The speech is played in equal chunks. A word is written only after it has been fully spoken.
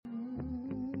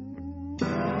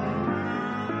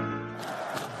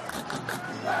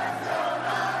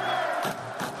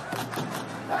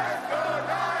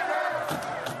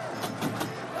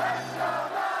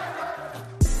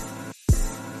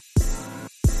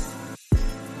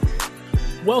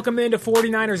Welcome into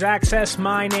 49ers Access.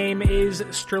 My name is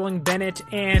Sterling Bennett,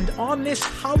 and on this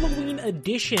Halloween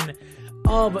edition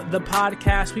of the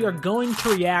podcast, we are going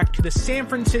to react to the San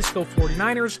Francisco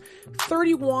 49ers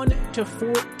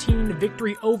 31-14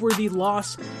 victory over the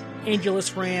Los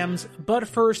Angeles Rams. But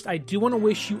first, I do want to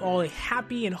wish you all a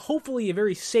happy and hopefully a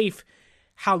very safe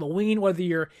Halloween, whether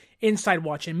you're inside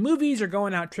watching movies or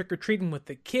going out trick-or-treating with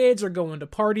the kids or going to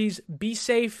parties. Be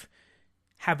safe.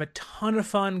 Have a ton of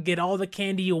fun, get all the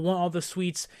candy you want, all the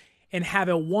sweets, and have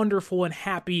a wonderful and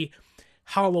happy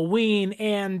Halloween.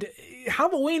 And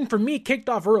Halloween for me kicked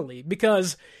off early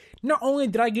because not only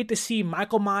did I get to see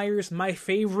Michael Myers, my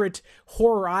favorite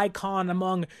horror icon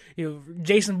among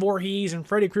Jason Voorhees and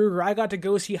Freddy Krueger, I got to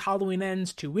go see Halloween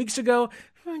Ends 2 weeks ago.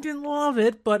 I didn't love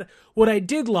it, but what I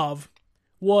did love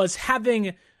was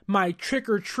having my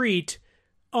trick-or-treat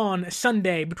on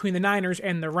Sunday between the Niners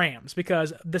and the Rams,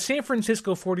 because the San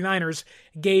Francisco 49ers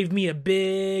gave me a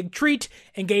big treat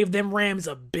and gave them Rams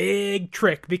a big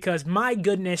trick, because my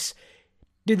goodness,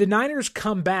 did the Niners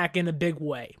come back in a big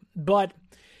way. But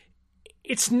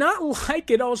it's not like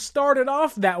it all started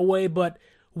off that way, but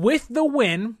with the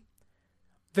win,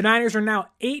 the Niners are now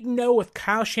 8-0 with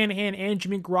Kyle Shanahan and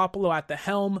Jimmy Garoppolo at the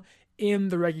helm in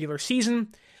the regular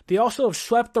season. They also have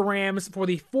swept the Rams for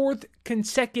the fourth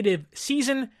consecutive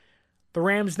season. The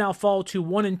Rams now fall to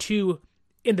 1-2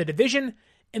 in the division,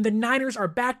 and the Niners are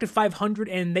back to 500,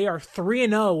 and they are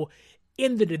 3-0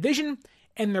 in the division,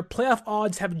 and their playoff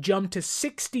odds have jumped to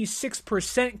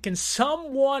 66%. Can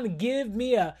someone give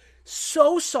me a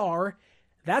so-sar?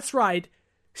 That's right,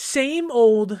 same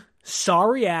old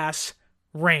sorry-ass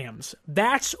Rams.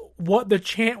 That's what the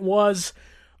chant was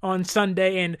on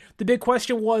Sunday, and the big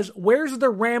question was, where's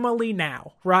the Ramily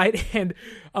now, right? And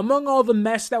among all the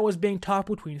mess that was being talked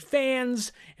between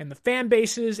fans and the fan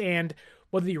bases, and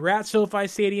whether you're at SoFi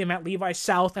Stadium, at Levi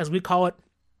South, as we call it,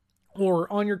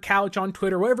 or on your couch on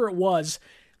Twitter, whatever it was,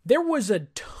 there was a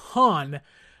ton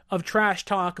of trash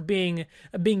talk being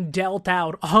dealt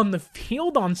out on the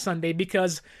field on Sunday,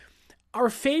 because our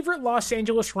favorite Los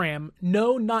Angeles Ram,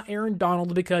 no, not Aaron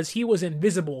Donald, because he was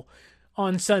invisible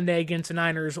on Sunday against the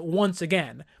Niners once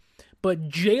again, but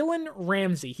Jalen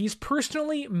Ramsey, he's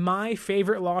personally my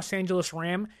favorite Los Angeles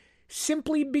Ram,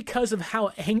 simply because of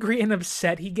how angry and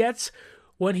upset he gets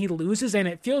when he loses, and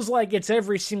it feels like it's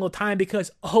every single time, because,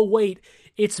 oh wait,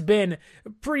 it's been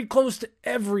pretty close to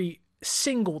every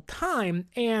single time.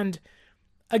 And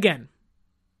again,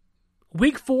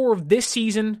 week 4 of this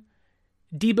season,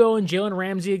 Debo and Jalen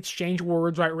Ramsey exchange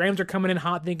words, right? Rams are coming in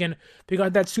hot thinking, we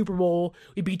got that Super Bowl,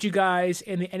 we beat you guys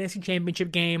in the NFC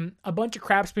Championship game. A bunch of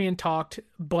crap's being talked,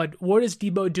 but what does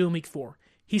Debo do in week 4?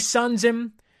 He suns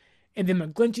him, and then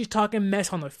McGlinchey's talking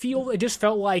mess on the field. It just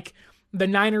felt like the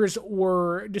Niners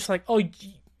were just like, oh,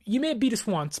 you may beat us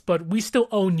once, but we still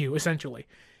own you, essentially.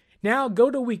 Now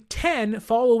go to week 10,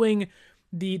 following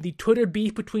the Twitter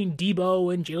beef between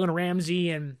Debo and Jalen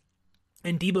Ramsey, and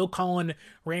Debo calling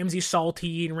Ramsey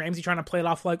salty, and Ramsey trying to play it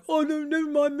off like, oh, no, never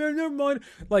mind, man, never mind.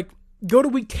 Like, go to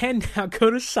week 10 now,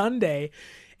 go to Sunday,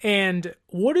 and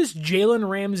what does Jalen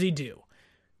Ramsey do?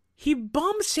 He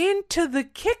bumps into the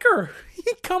kicker.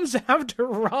 He comes after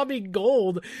Robbie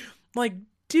Gould. Like,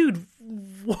 dude,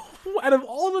 out of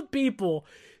all the people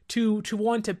to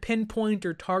want to pinpoint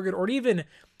or target or even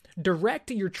direct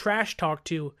your trash talk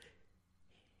to,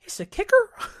 it's a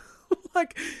kicker?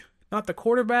 Like, not the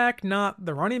quarterback, not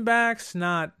the running backs,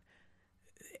 not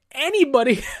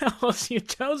anybody else. You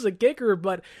chose a kicker,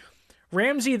 but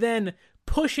Ramsey then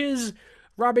pushes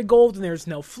Robbie Gould, and there's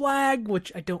no flag, which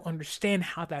I don't understand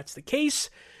how that's the case.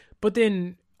 But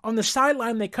then on the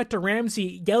sideline, they cut to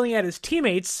Ramsey yelling at his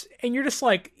teammates, and you're just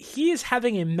like, he is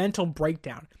having a mental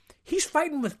breakdown. He's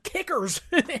fighting with kickers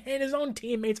and his own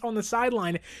teammates on the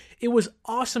sideline. It was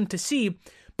awesome to see.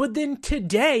 But then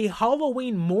today,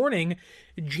 Halloween morning,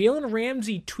 Jalen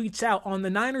Ramsey tweets out on the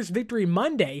Niners Victory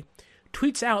Monday,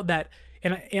 tweets out that,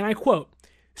 and I quote,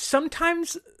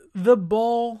 sometimes the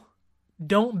ball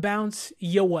don't bounce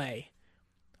your way.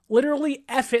 Literally,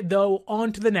 F it though,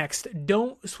 on to the next.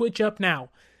 Don't switch up now.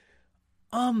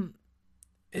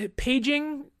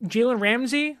 Paging Jalen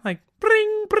Ramsey, like,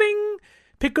 bring, bring,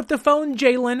 pick up the phone,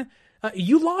 Jalen.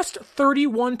 You lost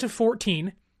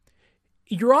 31-14.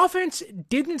 Your offense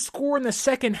didn't score in the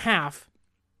second half,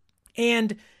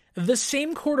 and the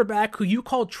same quarterback who you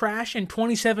called trash in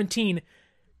 2017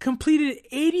 completed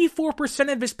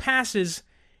 84% of his passes,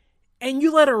 and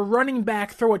you let a running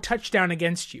back throw a touchdown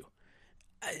against you.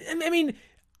 I mean,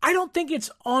 I don't think it's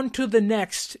on to the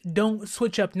next, don't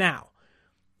switch up now.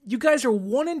 You guys are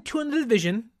 1-2 in the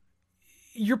division.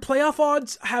 Your playoff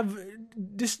odds have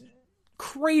just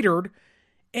cratered,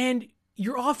 and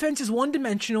your offense is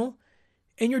one-dimensional,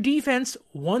 and your defense,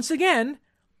 once again,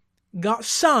 got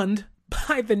sunned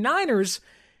by the Niners.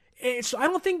 So I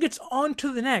don't think it's on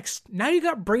to the next. Now you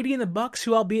got Brady and the Bucks,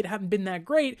 who albeit haven't been that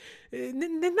great. They're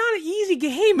not an easy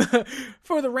game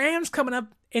for the Rams coming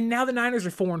up. And now the Niners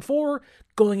are 4-4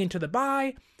 going into the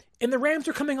bye. And the Rams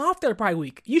are coming off their bye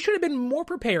week. You should have been more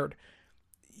prepared.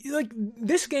 Like,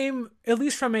 this game, at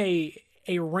least from a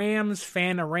Rams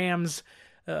fan, a Rams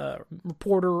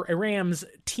reporter, a Rams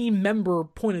team member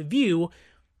point of view,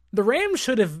 the Rams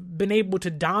should have been able to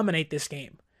dominate this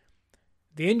game.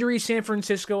 The injuries San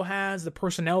Francisco has, the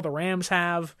personnel the Rams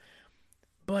have,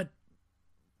 but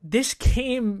this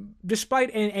game,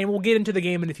 despite, and we'll get into the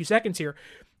game in a few seconds here,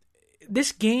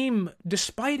 this game,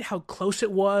 despite how close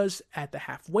it was at the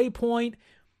halfway point,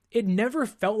 it never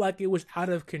felt like it was out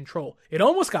of control. It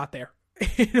almost got there.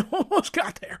 It almost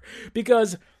got there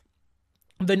because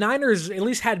the Niners at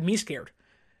least had me scared.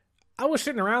 I was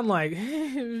sitting around like,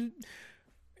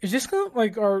 is this going to,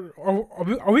 like, are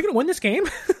we going to win this game?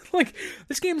 Like,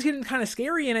 this game's getting kind of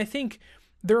scary, and I think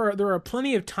there are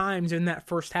plenty of times in that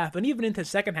first half, and even into the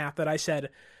second half, that I said,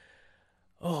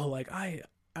 oh, like,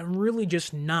 I'm really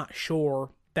just not sure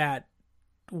that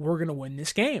we're going to win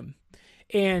this game.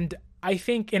 And I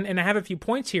think, and I have a few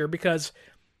points here, because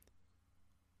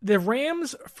the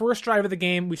Rams' first drive of the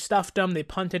game, we stuffed them, they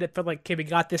punted it, felt like, okay, we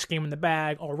got this game in the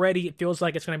bag already. It feels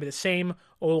like it's going to be the same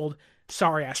old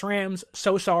sorry-ass Rams.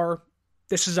 So sorry.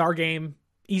 This is our game.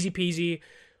 Easy peasy.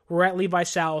 We're at Levi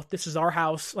South. This is our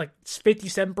house. Like, it's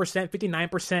 57%,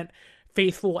 59%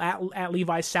 faithful at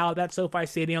Levi South, at SoFi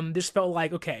Stadium. This felt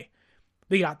like, okay,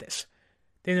 we got this.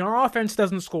 Then our offense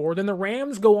doesn't score. Then the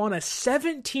Rams go on a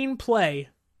 17-play,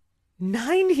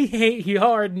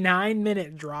 98-yard,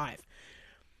 9-minute drive.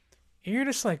 And you're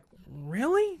just like,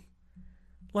 really?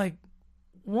 Like,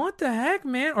 what the heck,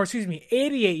 man? Or,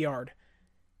 88-yard,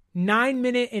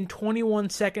 9-minute and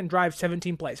 21-second drive,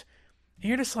 17 plays. And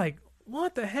you're just like,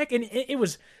 what the heck? And it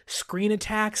was screen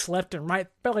attacks left and right.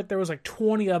 Felt like there was like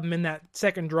 20 of them in that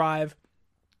second drive.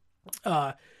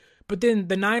 But then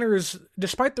the Niners,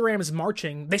 despite the Rams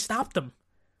marching, they stopped them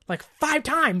like 5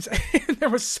 times. And there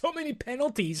were so many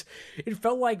penalties. It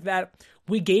felt like that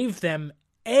we gave them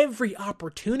every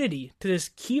opportunity to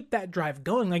just keep that drive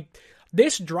going. Like,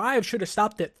 this drive should have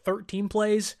stopped at 13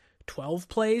 plays, 12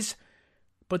 plays.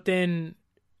 But then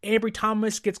Ambry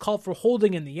Thomas gets called for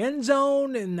holding in the end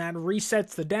zone, and that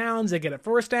resets the downs. They get a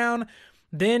first down.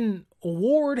 Then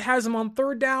Ward has him on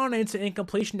third down, and it's an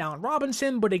incompletion down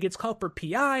Robinson, but it gets called for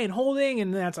PI and holding,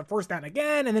 and then that's a first down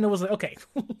again. And then it was like, okay,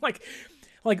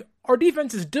 like our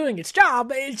defense is doing its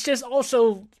job. It's just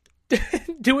also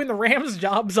doing the Rams'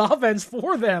 job's offense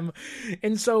for them.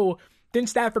 And so then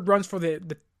Stafford runs for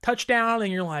the touchdown,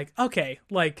 and you're like, okay,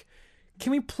 like,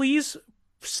 can we please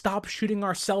stop shooting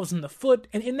ourselves in the foot?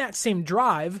 And in that same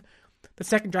drive, the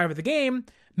second drive of the game,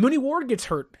 Mooney Ward gets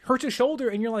hurts his shoulder,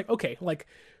 and you're like, okay, like,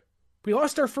 we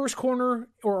lost our first corner,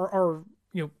 or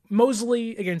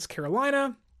Mosley against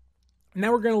Carolina.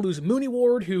 Now we're going to lose Mooney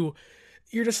Ward, who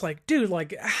you're just like, dude,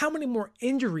 like, how many more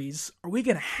injuries are we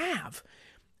going to have?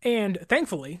 And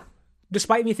thankfully,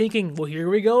 despite me thinking, well, here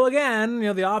we go again,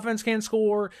 the offense can't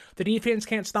score, the defense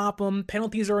can't stop them,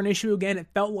 penalties are an issue again, it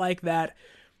felt like that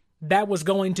was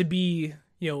going to be,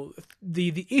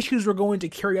 the issues were going to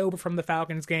carry over from the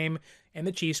Falcons game and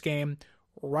the Chiefs game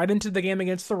right into the game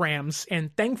against the Rams.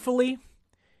 And thankfully,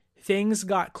 things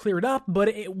got cleared up, but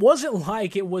it wasn't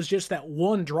like it was just that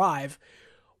one drive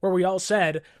where we all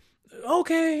said,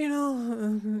 okay,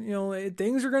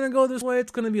 things are going to go this way.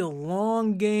 It's going to be a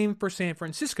long game for San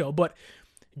Francisco. But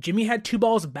Jimmy had 2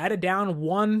 balls batted down.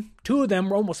 2 of them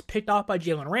were almost picked off by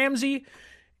Jalen Ramsey.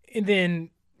 And then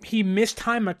he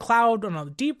mistimed McLeod on a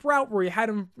deep route where he had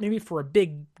him maybe for a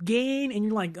big gain. And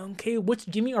you're like, okay, what's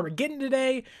Jimmy are we getting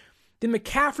today? Then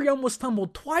McCaffrey almost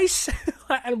fumbled twice.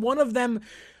 And one of them,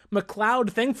 McLeod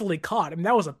thankfully caught. I mean,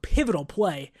 that was a pivotal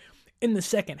play in the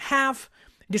second half.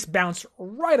 Just bounced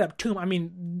right up to him. I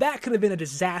mean, that could have been a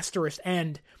disastrous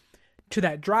end to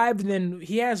that drive. And then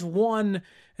he has one,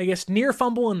 I guess, near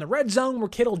fumble in the red zone where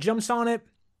Kittle jumps on it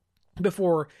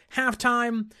before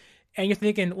halftime. And you're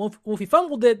thinking, well, if he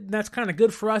fumbled it, that's kind of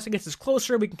good for us. It gets us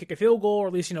closer. We can kick a field goal or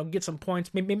at least, get some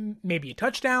points, maybe a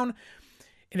touchdown.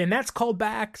 And then that's called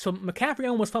back. So McCaffrey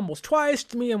almost fumbles twice.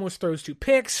 To me, almost throws 2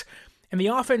 picks. And the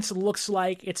offense looks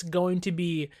like it's going to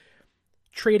be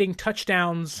trading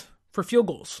touchdowns for field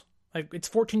goals. Like, it's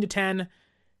 14-10.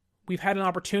 We've had an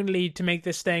opportunity to make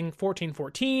this thing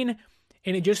 14-14,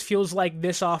 and it just feels like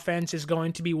this offense is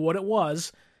going to be what it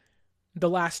was the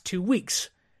last 2 weeks.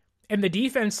 And the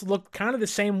defense looked kind of the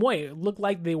same way. It looked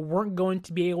like they weren't going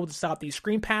to be able to stop these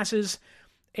screen passes,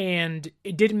 and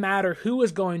it didn't matter who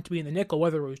was going to be in the nickel,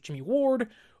 whether it was Jimmy Ward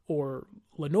or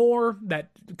Lenore, that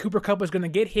Cooper Kupp was going to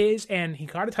get his, and he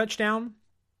got a touchdown.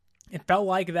 It felt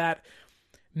like that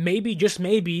maybe, just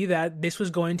maybe, that this was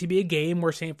going to be a game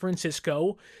where San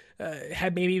Francisco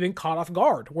had maybe been caught off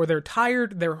guard, where they're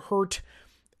tired, they're hurt,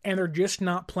 and they're just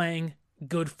not playing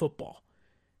good football.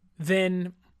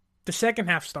 Then the second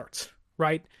half starts,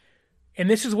 right? And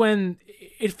this is when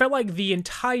it felt like the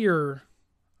entire,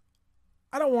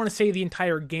 I don't want to say the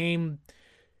entire game,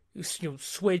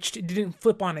 switched. It didn't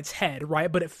flip on its head,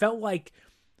 right? But it felt like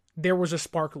there was a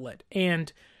spark lit.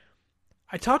 And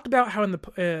I talked about how in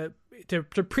the to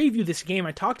preview this game,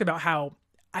 I talked about how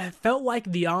I felt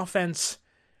like the offense,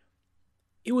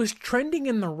 it was trending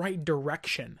in the right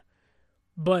direction,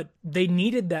 but they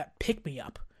needed that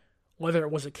pick-me-up. Whether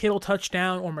it was a Kittle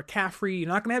touchdown or McCaffrey, you're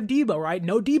not going to have Debo, right?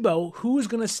 No Debo. Who's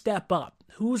going to step up?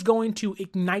 Who's going to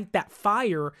ignite that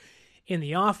fire in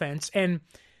the offense? And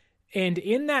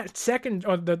in that second,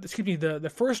 or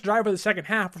the first drive of the second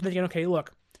half, we're thinking, okay,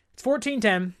 look, it's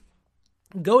 14-10.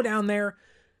 Go down there,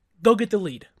 go get the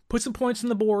lead. Put some points on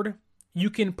the board.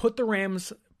 You can put the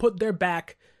Rams, put their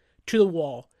back to the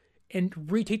wall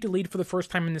and retake the lead for the first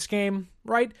time in this game,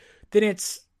 right? Then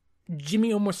it's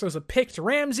Jimmy almost throws a pick to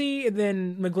Ramsey, and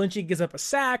then McGlinchey gives up a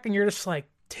sack, and you're just like,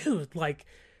 dude, like,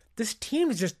 this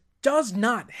team just does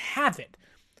not have it.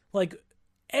 Like,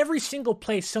 every single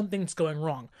play, something's going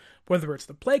wrong. Whether it's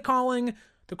the play calling,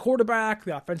 the quarterback,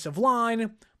 the offensive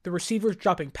line, the receivers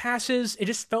dropping passes, it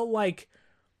just felt like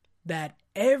that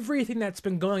everything that's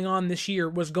been going on this year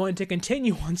was going to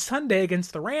continue on Sunday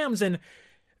against the Rams, and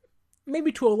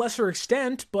maybe to a lesser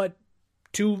extent, but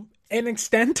to an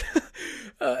extent,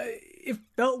 it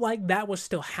felt like that was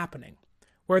still happening,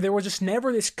 where there was just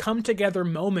never this come-together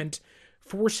moment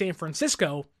for San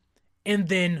Francisco, and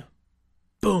then,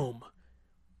 boom.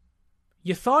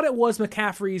 You thought it was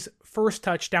McCaffrey's first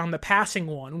touchdown, the passing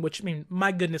one, which, I mean,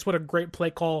 my goodness, what a great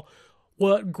play call,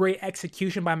 what great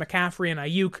execution by McCaffrey and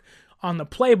Ayuk on the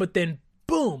play, but then,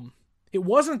 boom, it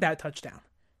wasn't that touchdown.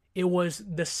 It was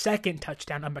the second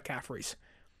touchdown of McCaffrey's.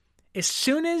 As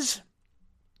soon as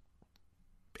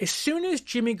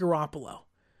Jimmy Garoppolo,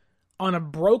 on a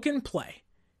broken play,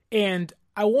 and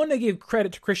I want to give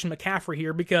credit to Christian McCaffrey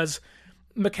here, because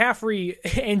McCaffrey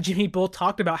and Jimmy both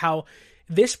talked about how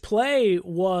this play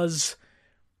was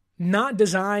not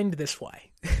designed this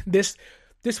way. This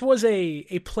was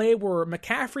a play where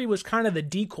McCaffrey was kind of the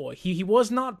decoy. He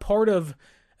was not part of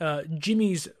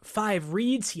Jimmy's 5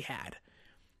 reads he had.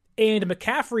 And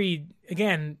McCaffrey,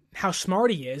 again, how smart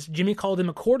he is, Jimmy called him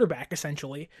a quarterback,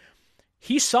 essentially.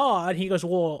 He saw it, and he goes,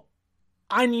 well,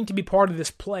 I need to be part of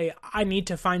this play. I need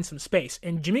to find some space.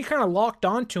 And Jimmy kind of locked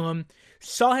onto him,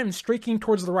 saw him streaking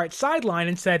towards the right sideline,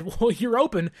 and said, well, you're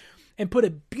open, and put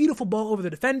a beautiful ball over the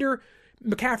defender.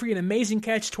 McCaffrey, an amazing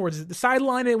catch towards the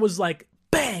sideline. It was like,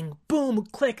 bang, boom,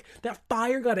 click. That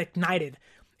fire got ignited.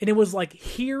 And it was like,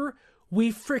 here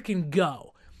we freaking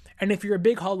go. And if you're a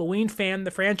big Halloween fan,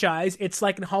 the franchise, it's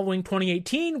like in Halloween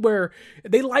 2018 where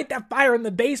they light that fire in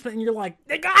the basement and you're like,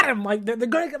 they got him. Like, they're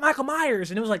going to get Michael Myers.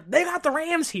 And it was like, they got the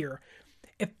Rams here.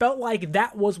 It felt like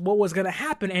that was what was going to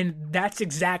happen. And that's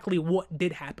exactly what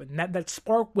did happen. That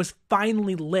spark was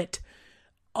finally lit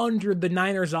under the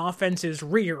Niners offense's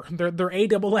rear. Their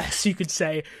AWS, you could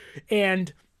say.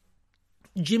 And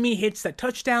Jimmy hits that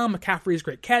touchdown. McCaffrey's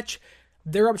great catch.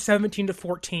 They're up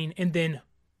 17-14. And then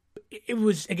it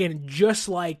was, again, just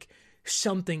like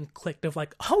something clicked of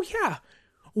like, oh yeah,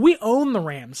 we own the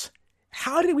Rams.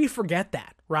 How did we forget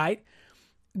that, right?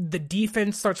 The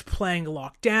defense starts playing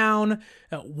lockdown.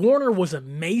 Warner was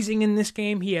amazing in this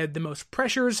game. He had the most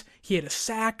pressures. He had a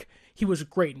sack. He was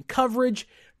great in coverage.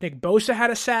 Nick Bosa had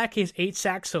a sack. He has 8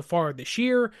 sacks so far this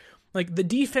year. Like, the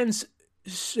defense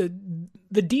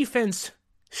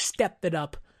stepped it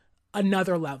up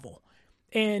another level.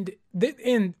 And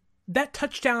that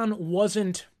touchdown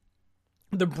wasn't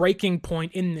the breaking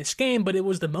point in this game, but it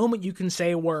was the moment, you can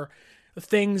say, where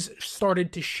things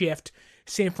started to shift.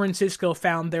 San Francisco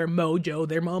found their mojo,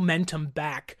 their momentum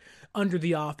back under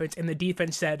the offense, and the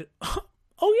defense said,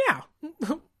 oh yeah,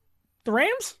 the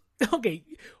Rams? Okay,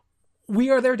 we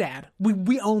are their dad.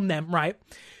 We own them, right?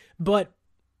 But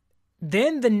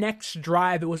then the next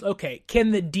drive, it was, okay,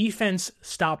 can the defense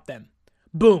stop them?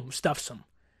 Boom, stuffs them.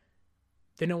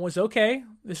 Then it was, okay,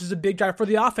 this is a big drive for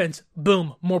the offense.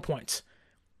 Boom, more points.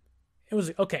 It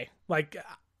was, okay, like,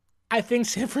 I think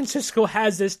San Francisco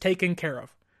has this taken care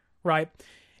of, right?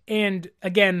 And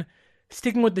again,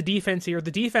 sticking with the defense here, the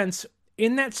defense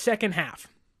in that second half,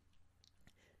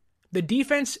 the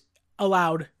defense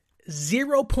allowed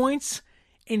 0 points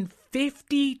and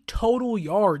 50 total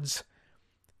yards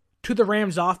to the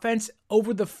Rams offense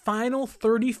over the final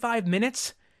 35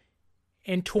 minutes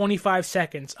and 25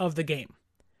 seconds of the game.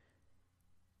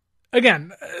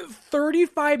 Again,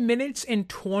 35 minutes and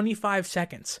 25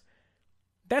 seconds.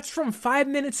 That's from 5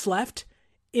 minutes left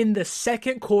in the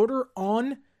second quarter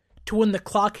on to when the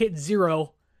clock hit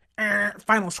 0,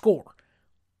 final score.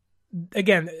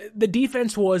 Again, the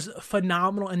defense was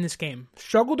phenomenal in this game.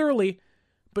 Struggled early,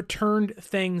 but turned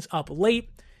things up late.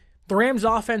 The Rams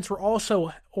offense were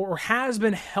also, or has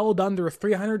been held under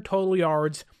 300 total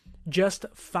yards just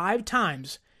 5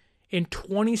 times in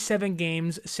 27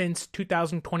 games since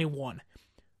 2021.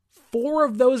 4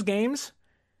 of those games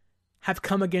have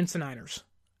come against the Niners.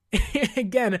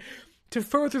 Again, to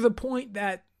further the point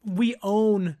that we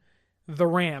own the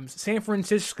Rams, San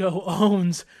Francisco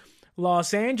owns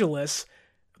Los Angeles,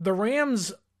 the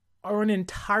Rams are an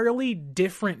entirely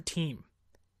different team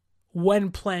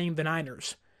when playing the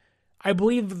Niners. I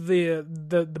believe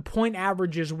the point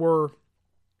averages were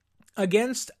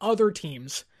against other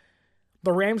teams.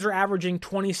 The Rams are averaging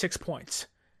 26 points.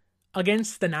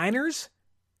 Against the Niners,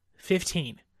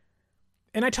 15.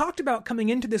 And I talked about coming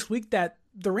into this week that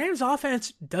the Rams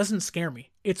offense doesn't scare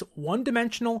me. It's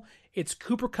one-dimensional, it's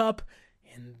Cooper Kupp,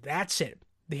 and that's it.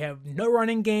 They have no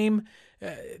running game.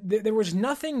 There was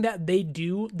nothing that they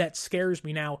do that scares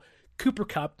me. Now, Cooper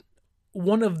Kupp,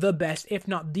 one of the best, if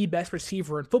not the best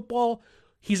receiver in football,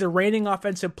 he's a reigning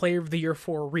offensive player of the year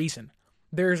for a reason.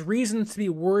 There's reasons to be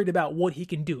worried about what he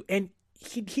can do. And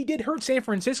he did hurt San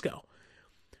Francisco.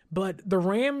 But the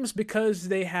Rams, because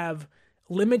they have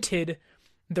limited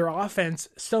their offense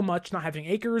so much, not having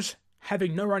Akers,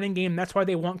 having no running game, that's why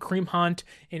they want Kareem Hunt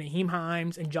and Naheem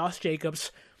Hines and Josh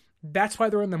Jacobs. That's why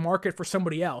they're in the market for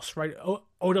somebody else, right?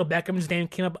 Odell Beckham's name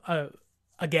came up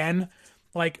again.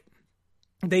 Like,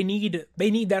 they need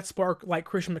that spark like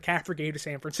Christian McCaffrey gave to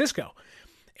San Francisco.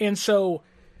 And so,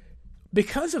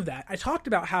 because of that, I talked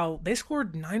about how they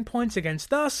scored 9 points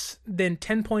against us, then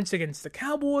 10 points against the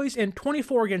Cowboys, and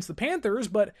 24 against the Panthers,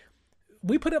 but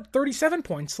we put up 37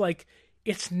 points. Like,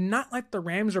 it's not like the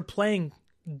Rams are playing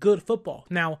good football.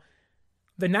 Now,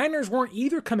 the Niners weren't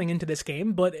either coming into this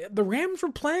game, but the Rams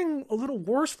were playing a little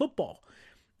worse football.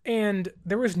 And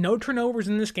there was no turnovers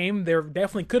in this game. There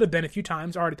definitely could have been a few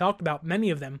times. I already talked about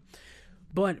many of them.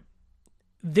 But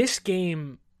this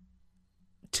game,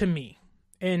 to me,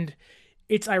 and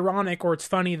it's ironic or it's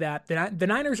funny that the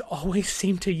Niners always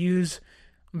seem to use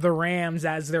the Rams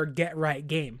as their get-right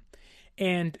game.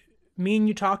 And me and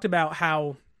you talked about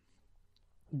how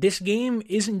this game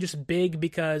isn't just big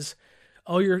because,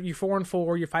 oh, you're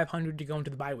 4-4, you're 500, you go into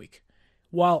the bye week.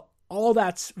 While all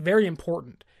that's very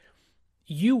important,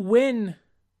 you win,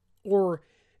 or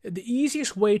the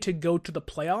easiest way to go to the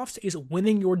playoffs is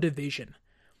winning your division.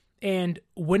 And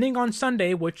winning on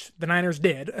Sunday, which the Niners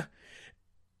did,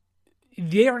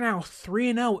 they are now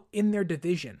 3-0 in their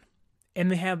division.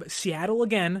 And they have Seattle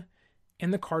again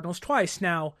and the Cardinals twice.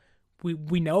 Now,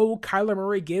 we know Kyler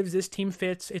Murray gives this team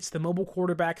fits. It's the mobile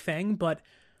quarterback thing. But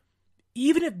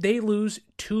even if they lose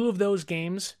 2 of those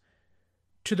games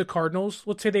to the Cardinals,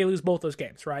 let's say they lose both those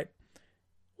games, right?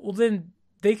 Well, then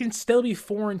they can still be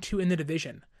 4-2 in the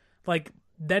division. Like,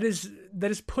 that is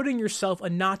putting yourself a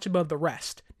notch above the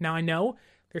rest. Now, I know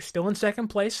they're still in second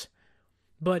place,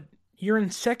 but you're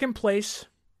in second place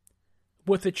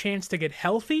with a chance to get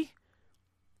healthy,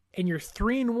 and you're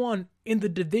 3-1 in the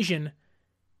division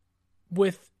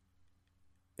with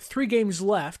 3 games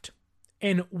left,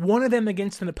 and one of them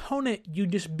against an opponent you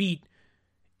just beat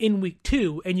in week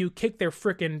 2, and you kick their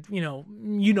frickin',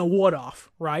 you know what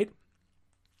off, right?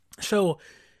 So,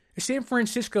 San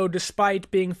Francisco, despite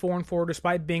being 4-4,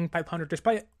 despite being 500,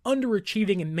 despite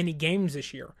underachieving in many games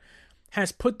this year,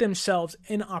 has put themselves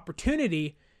in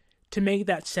opportunity to make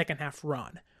that second half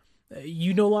run.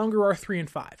 You no longer are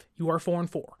 3-5. You are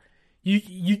 4-4.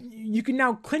 You can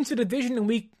now clinch the division in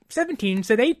week 17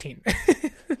 instead of 18,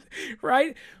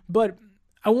 right? But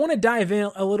I want to dive in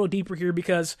a little deeper here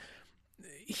because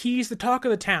he's the talk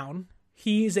of the town.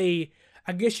 He's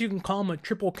I guess you can call him a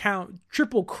triple crown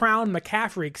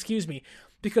McCaffrey,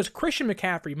 because Christian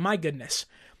McCaffrey, my goodness,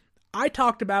 I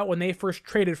talked about when they first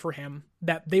traded for him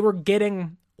that they were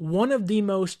getting one of the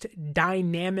most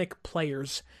dynamic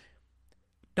players,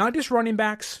 not just running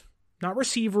backs, not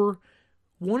receiver,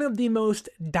 one of the most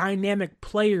dynamic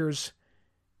players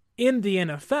in the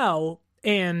NFL,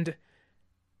 and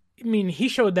I mean, he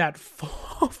showed that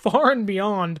far and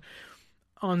beyond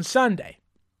on Sunday.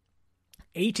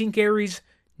 18 carries,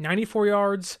 94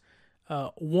 yards,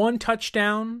 1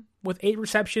 touchdown with 8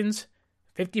 receptions,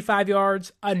 55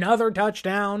 yards, another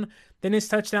touchdown. Then his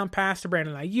touchdown pass to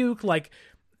Brandon Ayuk. Like,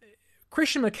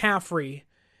 Christian McCaffrey,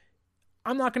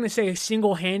 I'm not going to say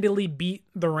single-handedly beat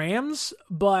the Rams,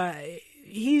 but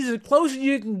he's as close as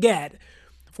you can get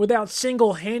without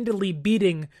single-handedly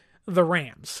beating the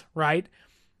Rams, right?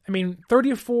 I mean, he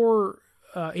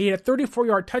had a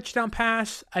 34-yard touchdown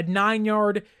pass, a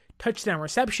 9-yard touchdown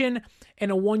reception,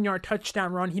 and a 1-yard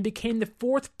touchdown run. He became the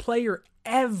 4th player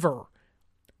ever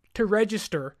to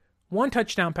register 1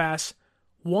 touchdown pass,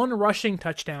 1 rushing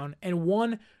touchdown, and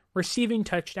 1 receiving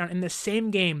touchdown in the same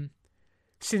game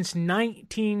since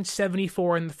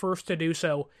 1974, and the first to do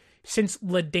so since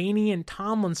LaDainian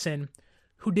Tomlinson,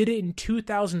 who did it in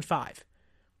 2005.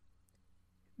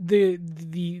 The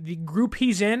group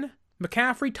he's in,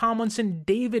 McCaffrey, Tomlinson,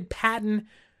 David Patton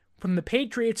from the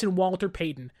Patriots, and Walter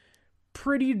Payton.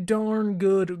 Pretty darn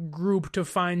good group to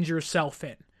find yourself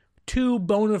in. 2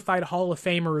 bona fide Hall of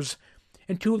Famers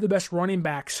and 2 of the best running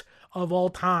backs of all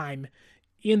time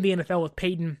in the NFL with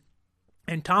Payton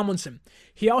and Tomlinson.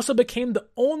 He also became the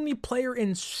only player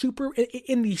in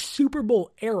the Super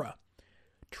Bowl era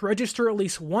to register at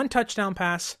least 1 touchdown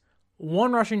pass,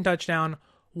 1 rushing touchdown,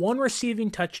 1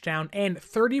 receiving touchdown, and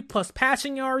 30-plus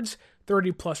passing yards,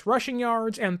 30-plus rushing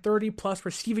yards, and 30-plus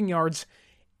receiving yards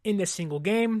in a single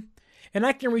game. And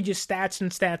I can read you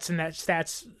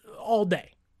stats all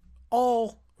day.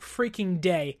 All freaking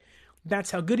day.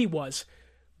 That's how good he was.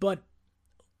 But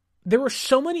there were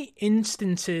so many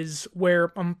instances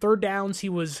where on third downs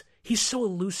he's so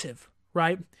elusive,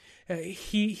 right?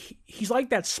 He's like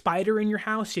that spider in your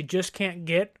house you just can't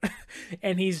get.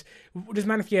 And it doesn't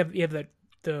matter if you have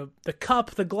the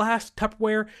cup, the glass,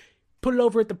 Tupperware, put it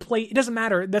over at the plate. It doesn't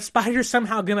matter. That spider's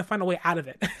somehow going to find a way out of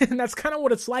it. And that's kind of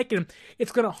what it's like. And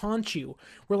it's going to haunt you.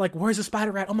 We're like, where's the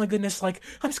spider at? Oh my goodness. Like,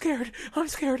 I'm scared.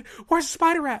 Where's the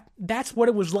spider at? That's what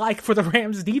it was like for the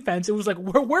Rams defense. It was like,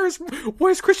 where's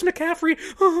Christian McCaffrey?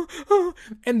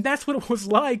 And that's what it was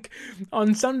like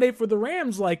on Sunday for the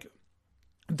Rams. Like,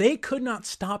 they could not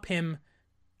stop him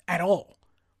at all.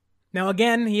 Now,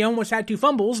 again, he almost had 2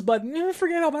 fumbles, but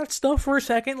forget all that stuff for a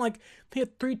second. Like, he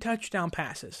had 3 touchdown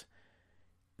passes.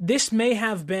 This may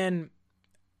have been,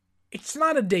 it's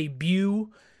not a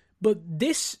debut, but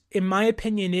this, in my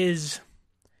opinion, is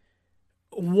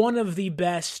one of the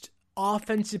best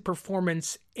offensive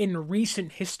performance in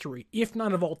recent history, if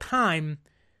not of all time,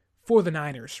 for the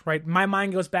Niners, right? My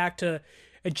mind goes back to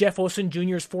Jeff Wilson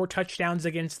Jr.'s 4 touchdowns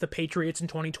against the Patriots in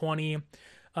 2020,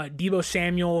 Deebo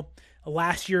Samuel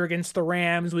last year against the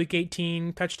Rams, Week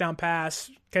 18, touchdown pass,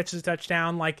 catches a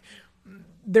touchdown. Like,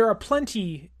 there are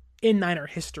plenty in Niner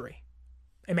history.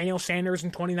 Emmanuel Sanders in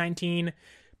 2019,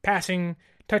 passing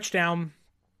touchdown,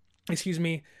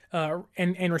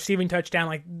 and receiving touchdown.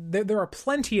 Like, there are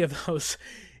plenty of those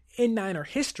in Niner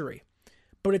history.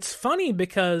 But it's funny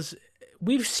because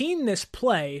we've seen this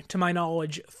play, to my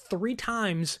knowledge, 3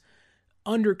 times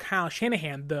under Kyle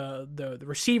Shanahan, the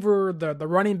receiver, the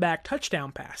running back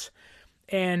touchdown pass.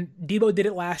 And Deebo did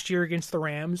it last year against the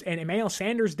Rams, and Emmanuel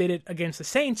Sanders did it against the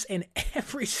Saints, and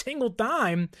every single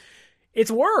time it's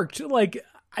worked. Like,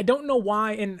 I don't know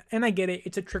why, and I get it,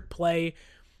 it's a trick play.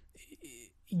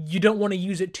 You don't want to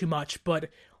use it too much, but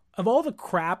of all the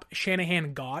crap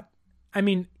Shanahan got, I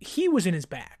mean, he was in his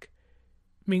bag.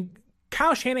 I mean,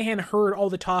 Kyle Shanahan heard all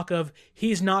the talk of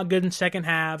he's not good in second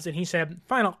halves, and he said,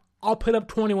 fine, I'll put up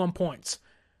 21 points.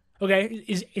 Okay,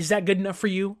 is that good enough for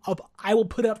you? I will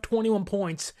put up 21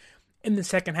 points in the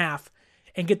second half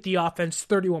and get the offense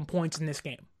 31 points in this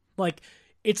game. Like,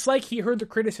 it's like he heard the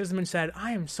criticism and said,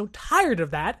 I am so tired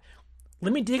of that.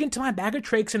 Let me dig into my bag of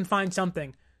tricks and find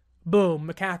something. Boom,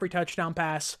 McCaffrey touchdown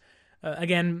pass.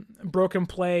 Again, broken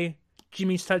play,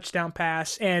 Jimmy's touchdown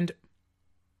pass. And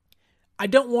I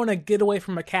don't want to get away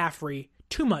from McCaffrey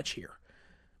too much here,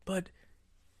 but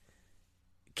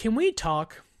can we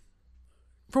talk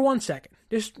for 1 second,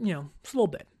 just a little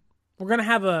bit? We're going to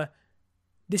have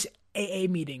this AA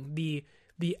meeting,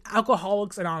 the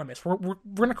Alcoholics Anonymous. We're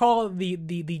going to call it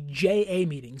the JA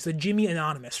meetings, the Jimmy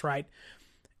Anonymous, right?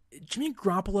 Jimmy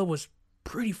Garoppolo was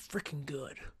pretty freaking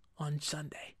good on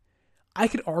Sunday. I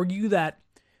could argue that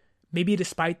maybe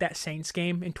despite that Saints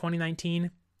game in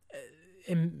 2019,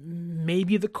 and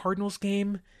maybe the Cardinals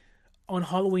game on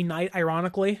Halloween night,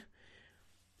 ironically,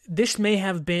 this may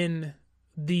have been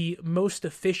the most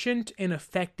efficient and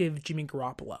effective Jimmy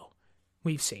Garoppolo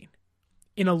we've seen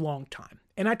in a long time.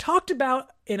 And I talked about,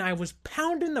 and I was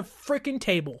pounding the freaking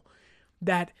table,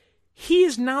 that he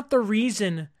is not the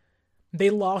reason they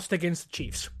lost against the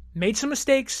Chiefs. Made some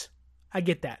mistakes, I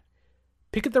get that.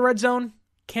 Pick at the red zone,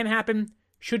 can't happen,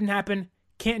 shouldn't happen,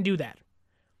 can't do that.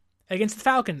 Against the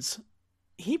Falcons,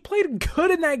 he played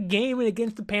good in that game, and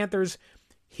against the Panthers,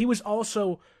 he was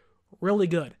also really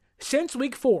good. Since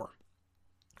week 4,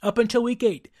 up until week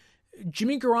 8,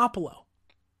 Jimmy Garoppolo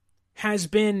has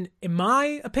been, in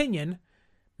my opinion,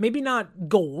 maybe not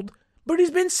gold, but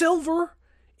he's been silver.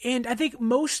 And I think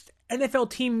most NFL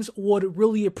teams would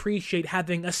really appreciate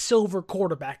having a silver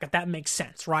quarterback, if that makes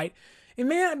sense, right? It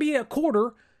may not be a quarter,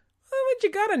 but you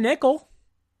got a nickel.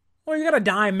 Or you got a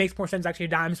dime, makes more sense, actually. A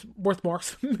dime's worth more.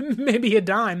 Maybe a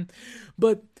dime.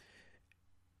 But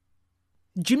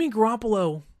Jimmy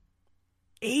Garoppolo,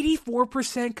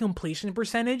 84% completion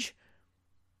percentage,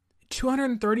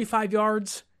 235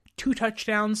 yards, 2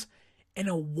 touchdowns, and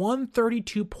a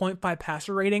 132.5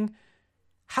 passer rating.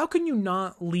 How can you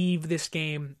not leave this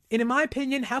game? And in my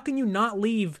opinion, how can you not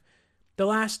leave the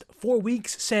last 4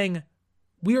 weeks saying,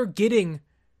 we are getting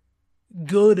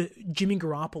good Jimmy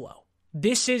Garoppolo?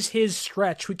 This is his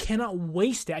stretch. We cannot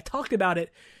waste it. I talked about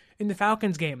it in the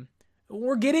Falcons game.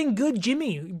 We're getting good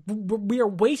Jimmy. We are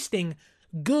wasting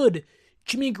good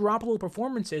Jimmy Garoppolo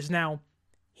performances. Now,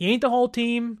 he ain't the whole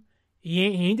team. He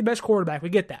ain't the best quarterback. We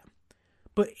get that.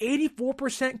 But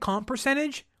 84% comp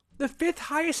percentage, the 5th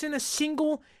highest in a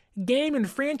single game in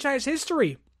franchise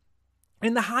history.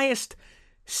 And the highest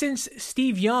since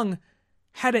Steve Young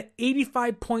had an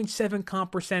 85.7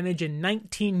 comp percentage in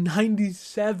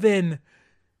 1997.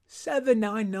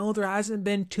 Now, I know there hasn't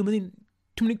been too many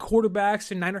quarterbacks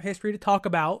in Niner history to talk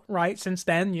about, right? Since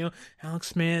then, Alex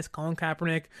Smith, Colin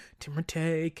Kaepernick, Tim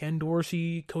Rattay, Ken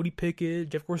Dorsey, Cody Pickett,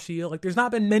 Jeff Garcia. There's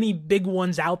not been many big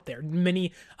ones out there,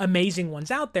 many amazing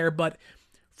ones out there, but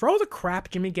for all the crap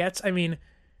Jimmy gets,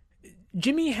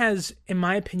 Jimmy has, in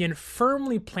my opinion,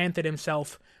 firmly planted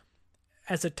himself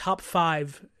as a top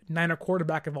 5 Niner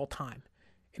quarterback of all time.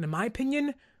 And in my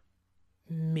opinion,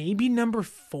 maybe number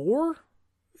 4,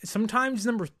 sometimes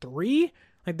number 3.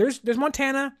 There's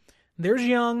Montana, there's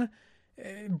Young,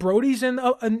 Brody's in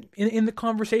the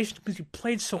conversation because he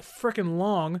played so freaking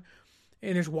long,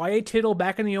 and there's Y.A. Tittle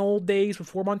back in the old days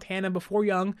before Montana, before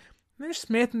Young, and there's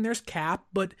Smith and there's Cap,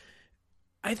 but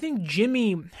I think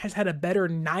Jimmy has had a better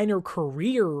Niner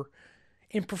career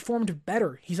and performed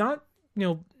better. He's not,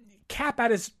 Cap at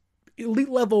his elite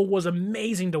level was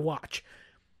amazing to watch.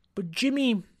 But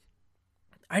Jimmy,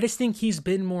 I just think he's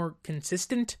been more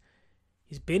consistent.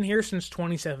 He's been here since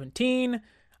 2017.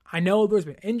 I know there's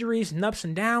been injuries and ups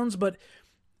and downs, but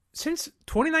since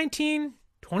 2019,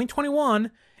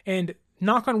 2021, and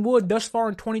knock on wood, thus far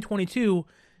in 2022,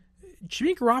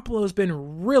 Jimmy Garoppolo has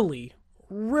been really,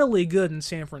 really good in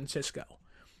San Francisco.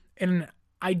 And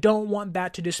I don't want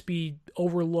that to just be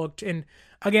overlooked. And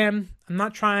again, I'm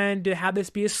not trying to have this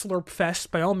be a slurp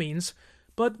fest by all means,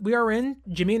 but we are in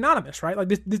Jimmy Anonymous, right?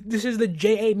 This is the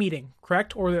JA meeting,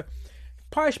 correct? Or the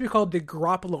probably should be called the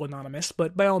Garoppolo Anonymous,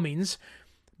 but by all means.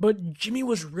 But Jimmy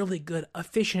was really good,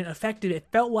 efficient, effective.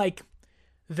 It felt like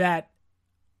that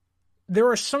there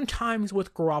are some times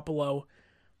with Garoppolo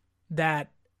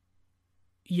that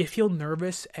you feel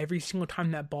nervous every single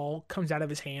time that ball comes out of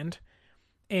his hand.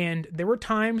 And there were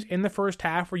times in the first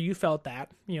half where you felt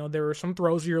that. There were some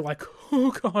throws where you're like,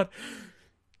 oh, God,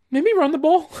 maybe run the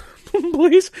ball,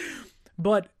 please.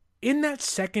 But in that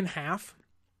second half,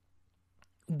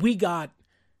 we got,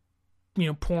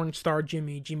 porn star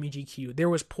Jimmy GQ. There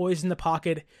was poise in the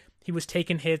pocket. He was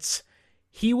taking hits.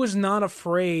 He was not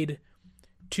afraid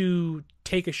to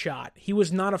take a shot. He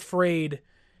was not afraid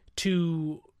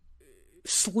to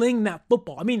sling that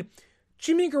football.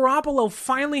 Jimmy Garoppolo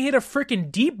finally hit a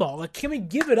freaking deep ball. Can we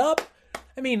give it up?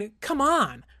 Come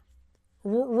on.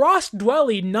 Ross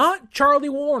Dwelley, not Charlie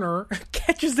Warner,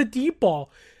 catches the deep ball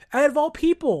out of all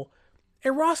people.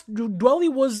 And Ross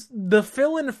Dwelley was the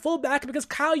fill-in fullback because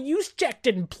Kyle Juszczyk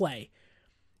didn't play.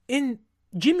 And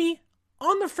Jimmy,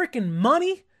 on the freaking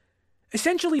money,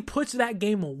 essentially puts that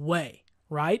game away,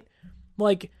 right?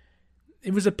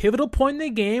 It was a pivotal point in the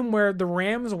game where the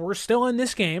Rams were still in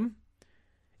this game.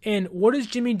 And what does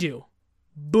Jimmy do?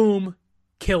 Boom,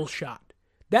 kill shot.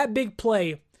 That big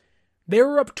play, they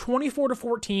were up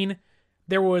 24-14.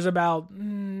 There was about,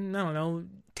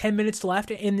 10 minutes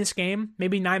left in this game,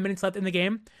 maybe 9 minutes left in the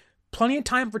game. Plenty of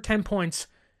time for 10 points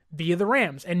via the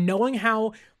Rams. And knowing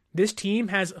how this team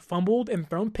has fumbled and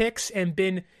thrown picks and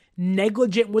been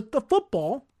negligent with the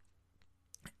football,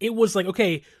 it was like,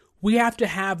 okay, we have to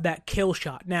have that kill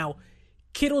shot. Now,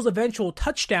 Kittle's eventual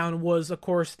touchdown was, of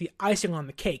course, the icing on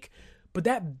the cake. But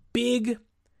that big,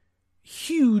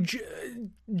 huge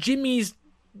Jimmy's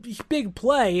big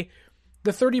play,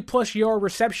 the 30-plus yard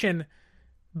reception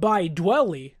by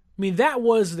Dwelley, that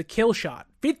was the kill shot.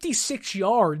 56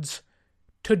 yards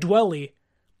to Dwelley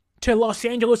to Los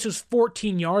Angeles'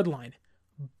 14-yard line.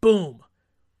 Boom.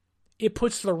 It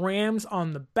puts the Rams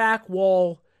on the back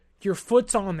wall. Your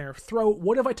foot's on their throat.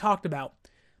 What have I talked about?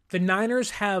 The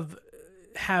Niners have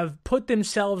put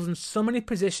themselves in so many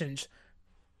positions,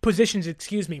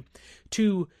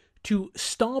 to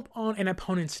stomp on an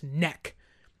opponent's neck,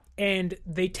 and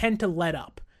they tend to let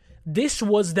up. This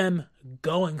was them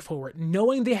going for it,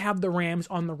 knowing they have the Rams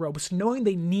on the ropes, knowing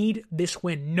they need this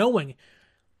win, knowing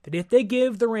that if they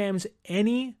give the Rams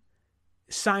any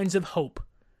signs of hope,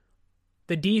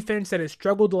 the defense that has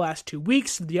struggled the last 2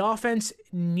 weeks, the offense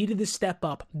needed to step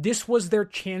up. This was their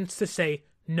chance to say,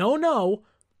 no,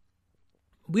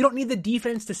 we don't need the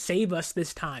defense to save us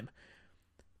this time.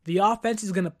 The offense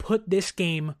is going to put this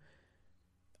game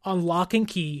on lock and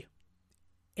key,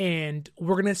 and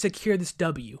we're going to secure this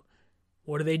W.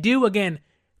 What do? Again,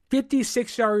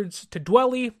 56 yards to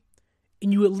Dwelley,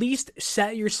 and you at least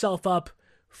set yourself up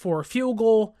for a field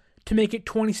goal to make it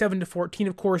 27-14.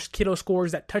 Of course, Kittle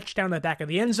scores that touchdown at the back of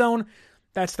the end zone.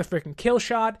 That's the freaking kill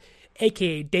shot,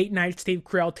 a.k.a. date night, Steve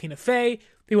Carell, Tina Fey.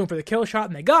 They went for the kill shot,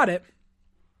 and they got it.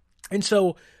 And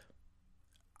so,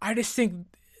 I just think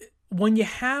when you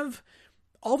have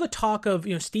all the talk of,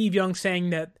 Steve Young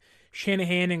saying that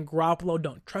Shanahan and Garoppolo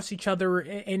don't trust each other,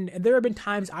 and there have been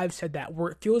times I've said that,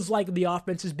 where it feels like the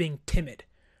offense is being timid.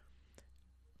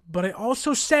 But I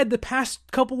also said the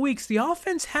past couple weeks, the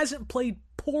offense hasn't played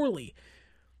poorly.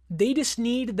 They just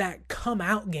need that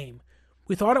come-out game.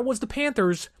 We thought it was the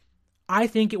Panthers. I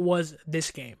think it was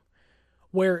this game,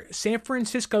 where San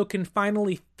Francisco can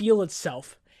finally feel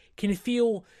itself, can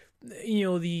feel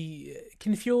the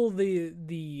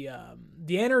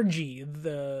energy,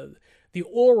 the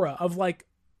aura of like,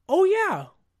 oh yeah,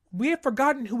 we have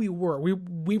forgotten who we were.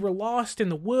 We were lost in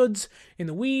the woods, in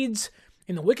the weeds,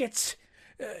 in the wickets,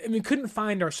 and we couldn't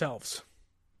find ourselves.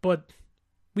 But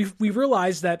we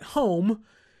realized that home,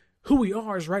 who we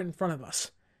are, is right in front of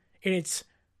us. And it's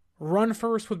run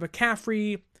first with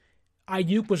McCaffrey.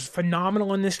 Ayuk was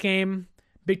phenomenal in this game.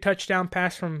 Big touchdown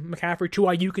pass from McCaffrey to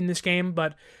Ayuk in this game,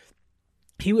 but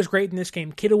he was great in this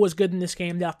game. Kittle was good in this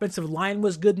game. The offensive line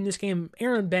was good in this game.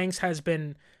 Aaron Banks has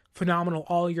been phenomenal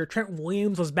all year. Trent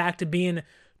Williams was back to being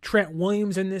Trent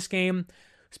Williams in this game.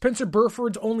 Spencer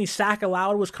Burford's only sack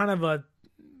allowed was kind of a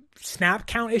snap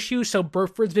count issue, so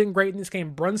Burford's been great in this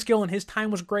game. Brunskill in his time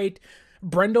was great.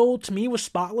 Brendel, to me, was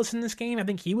spotless in this game. I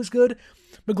think he was good.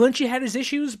 McGlinchey had his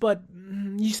issues, but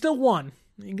you still won.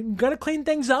 You got to clean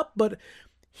things up, but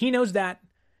he knows that.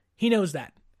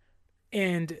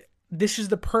 And this is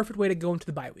the perfect way to go into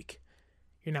the bye week.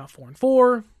 You're now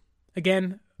 4-4.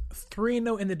 Again,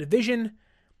 3-0 in the division.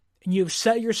 And you've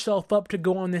set yourself up to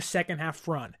go on this second half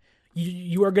run.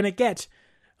 You are going to get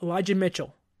Elijah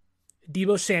Mitchell,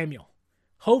 Deebo Samuel,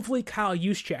 hopefully Kyle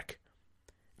Juszczyk,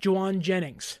 Juwan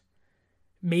Jennings,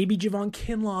 maybe Javon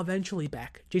Kinlaw eventually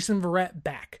back, Jason Verrett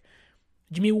back.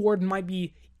 Jimmy Ward might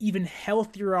be even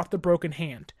healthier off the broken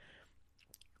hand.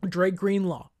 Dre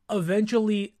Greenlaw,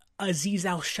 eventually Azeez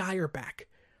Al-Shire back,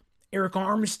 Eric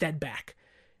Armstead back.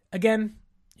 Again,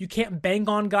 you can't bank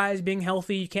on guys being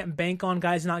healthy, you can't bank on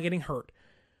guys not getting hurt.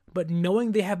 But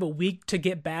knowing they have a week to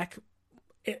get back,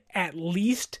 at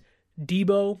least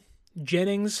Deebo,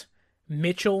 Jennings,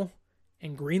 Mitchell,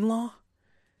 and Greenlaw,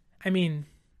 I mean,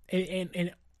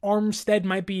 and Armstead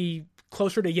might be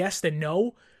closer to yes than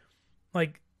no.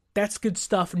 Like, that's good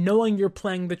stuff. Knowing you're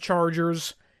playing the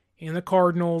Chargers and the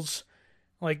Cardinals,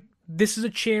 like, this is a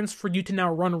chance for you to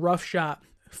now run roughshod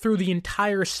through the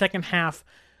entire second half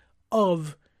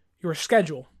of your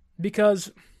schedule.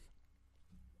 Because,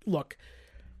 look,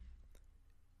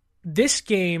 this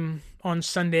game on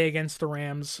Sunday against the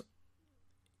Rams,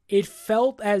 it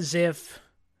felt as if,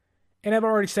 and I've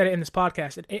already said it in this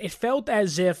podcast, it felt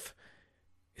as if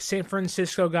San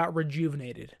Francisco got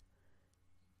rejuvenated.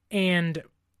 And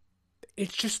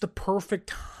it's just the perfect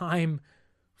time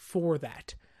for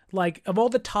that. Like, of all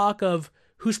the talk of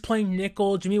who's playing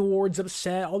nickel, Jimmy Ward's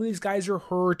upset, all these guys are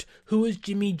hurt, who is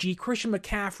Jimmy G, Christian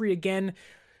McCaffrey again,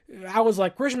 I was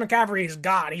like, Christian McCaffrey is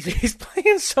God. He's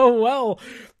playing so well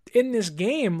in this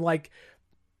game. Like,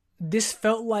 this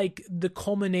felt like the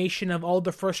culmination of all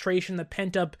the frustration, the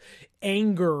pent-up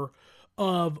anger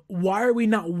of why are we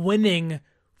not winning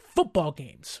football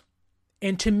games?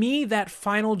 And to me, that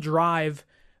final drive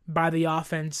by the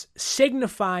offense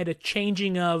signified a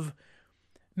changing of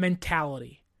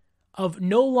mentality. Of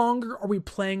no longer are we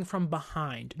playing from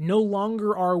behind. No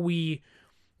longer are we,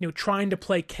 trying to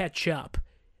play catch up.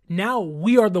 Now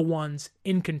we are the ones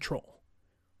in control.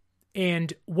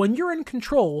 And when you're in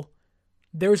control,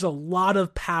 there's a lot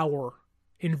of power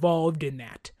involved in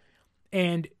that.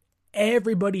 And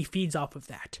everybody feeds off of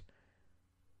that.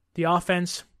 The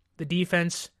offense, the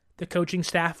defense, the coaching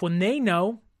staff, when they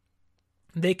know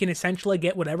they can essentially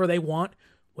get whatever they want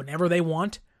whenever they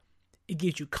want. It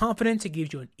gives you confidence. It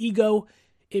gives you an ego.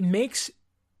 It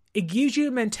gives you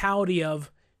a mentality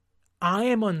of, I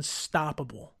am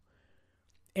unstoppable.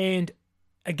 And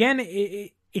again,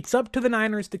 it's up to the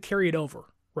Niners to carry it over,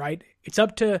 right? It's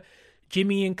up to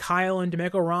Jimmy and Kyle and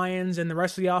DeMeco Ryans and the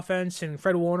rest of the offense and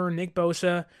Fred Warner and Nick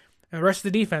Bosa and the rest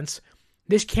of the defense.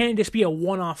 This can't just be a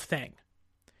one-off thing.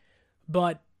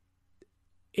 But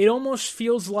it almost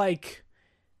feels like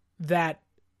that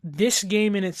this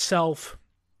game in itself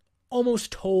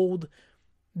almost told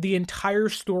the entire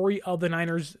story of the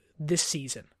Niners this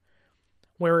season,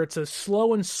 where it's a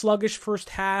slow and sluggish first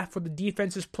half where the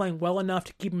defense is playing well enough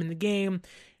to keep them in the game,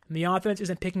 and the offense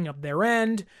isn't picking up their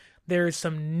end. There's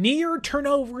some near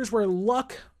turnovers where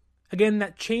luck, again,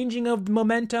 that changing of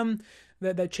momentum,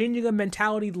 that changing of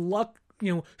mentality, luck,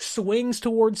 swings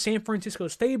towards San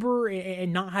Francisco's favor,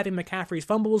 and not having McCaffrey's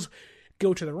fumbles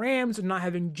go to the Rams, and not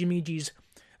having Jimmy G's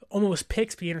almost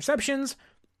picks be interceptions.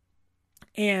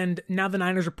 And now the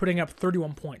Niners are putting up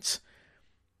 31 points.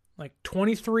 Like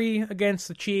 23 against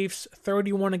the Chiefs,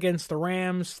 31 against the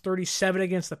Rams, 37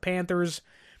 against the Panthers.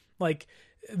 Like,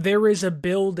 there is a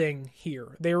building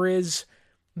here. They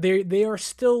are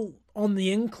still on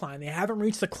the incline. They haven't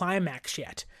reached the climax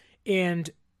yet. And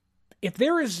if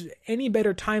there is any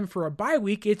better time for a bye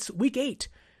week, it's week 8.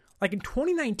 Like in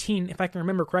 2019, if I can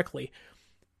remember correctly,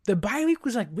 the bye week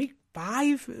was like week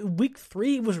 5, week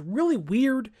 3. It was really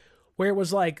weird, where it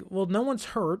was like, well, no one's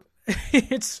hurt.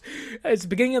 it's the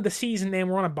beginning of the season and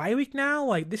we're on a bye week now.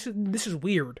 Like, this is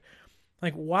weird.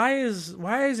 Like, why is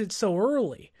it so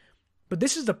early? But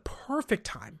this is the perfect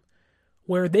time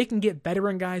where they can get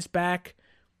veteran guys back.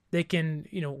 They can,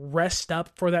 rest up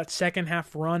for that second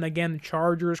half run. Again, the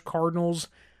Chargers, Cardinals,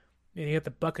 and you got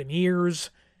the Buccaneers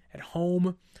at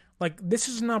home. Like, this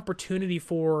is an opportunity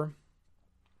for,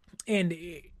 and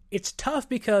it's tough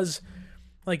because,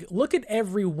 like, look at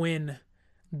every win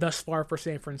thus far for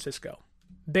San Francisco.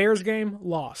 Bears game,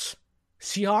 loss.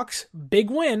 Seahawks, big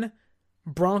win.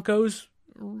 Broncos,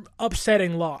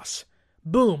 upsetting loss.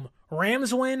 Boom.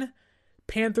 Rams win.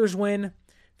 Panthers win.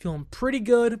 Feeling pretty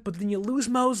good, but then you lose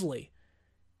Mosley.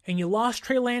 And you lost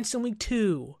Trey Lance in week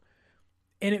 2.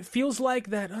 And it feels like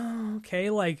that,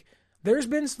 there's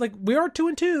been, we are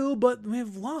 2-2, but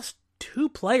we've lost 2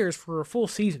 players for a full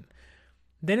season.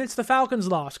 Then it's the Falcons'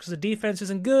 loss because the defense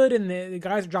isn't good and the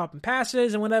guys are dropping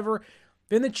passes and whatever.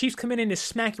 Then the Chiefs come in and just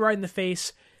smack you right in the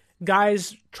face.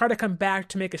 Guys try to come back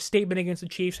to make a statement against the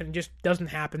Chiefs and it just doesn't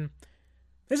happen.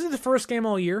 This is the first game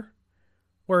all year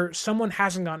where someone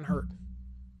hasn't gotten hurt.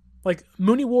 Like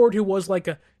Mooney Ward, who was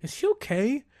is he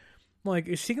okay? Like,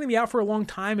 is he going to be out for a long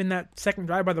time in that second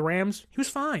drive by the Rams? He was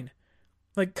fine.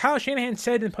 Like Kyle Shanahan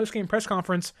said in post-game press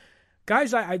conference,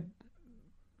 guys,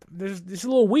 this is a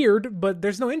little weird, but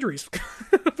there's no injuries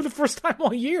for the first time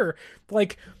all year.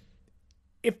 Like,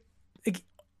 if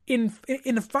in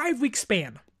a 5-week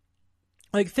span,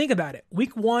 like, think about it.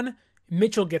 Week 1,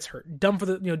 Mitchell gets hurt, done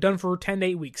for 10 to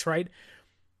 8 weeks, right?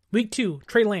 Week 2,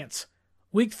 Trey Lance.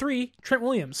 Week 3, Trent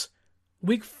Williams.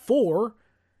 Week 4,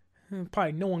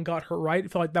 probably no one got hurt, right? I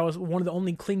feel like that was one of the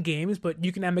only clean games, but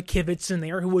you can have McKivitz in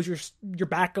there, who was your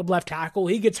backup left tackle.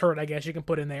 He gets hurt, I guess you can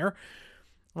put in there,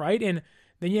 right? And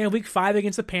then you have week 5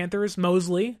 against the Panthers,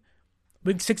 Mosley.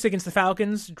 Week 6 against the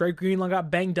Falcons, Drake Greenlaw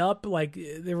got banged up. Like,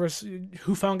 there was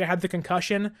Hufanga had the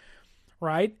concussion,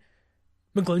 right?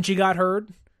 McGlinchey got hurt.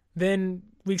 Then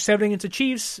week 7 against the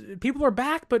Chiefs, people are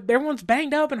back, but everyone's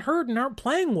banged up and hurt and aren't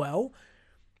playing well.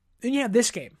 Then you have this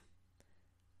game,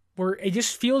 where it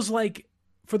just feels like,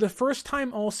 for the first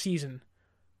time all season,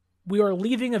 we are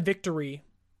leaving a victory,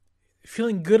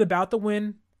 feeling good about the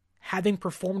win, having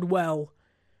performed well,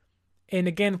 and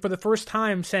again, for the first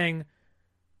time, saying,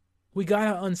 we got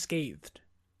out unscathed.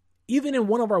 Even in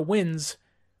one of our wins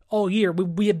all year,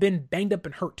 we have been banged up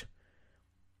and hurt.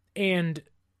 And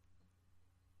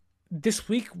this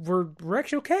week, we're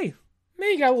actually okay.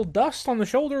 Maybe you got a little dust on the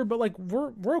shoulder, but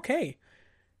we're okay.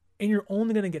 And you're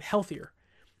only going to get healthier.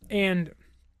 And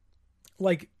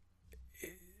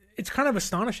it's kind of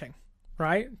astonishing,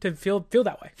 right? To feel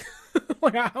that way.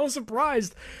 I was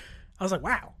surprised. I was like,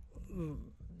 wow.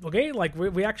 Okay,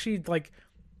 we actually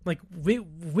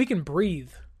we can breathe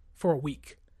for a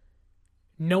week,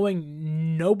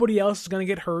 knowing nobody else is going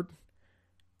to get hurt,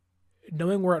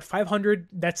 knowing we're at 500,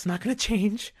 that's not going to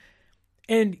change,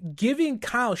 and giving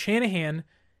Kyle Shanahan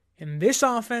and this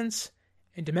offense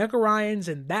and DeMeco Ryans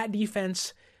and that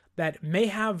defense that may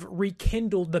have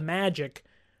rekindled the magic,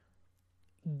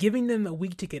 giving them a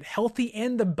week to get healthy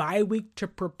and the bye week to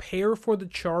prepare for the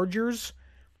Chargers,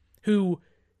 who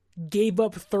gave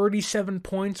up 37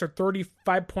 points or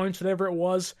 35 points, whatever it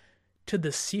was, to the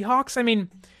Seahawks. I mean,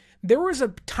 there was a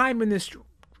time in this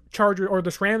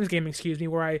this Rams game,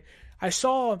 where I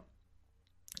saw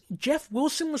Jeff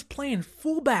Wilson was playing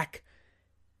fullback.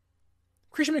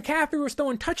 Christian McCaffrey was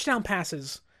throwing touchdown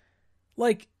passes.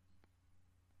 Like,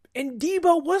 and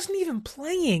Debo wasn't even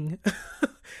playing.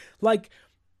 Like,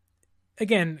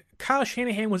 again, Kyle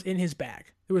Shanahan was in his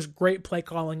bag. It was great play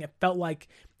calling. It felt like,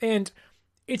 and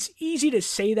it's easy to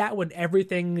say that when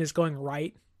everything is going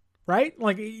right?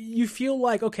 Like, you feel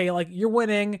like, okay, like, you're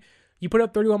winning, you put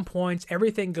up 31 points,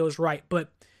 everything goes right.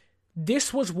 But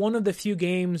this was one of the few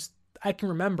games I can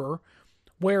remember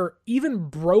where even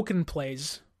broken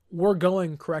plays were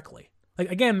going correctly. Like,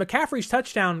 again, McCaffrey's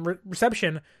touchdown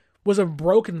reception was a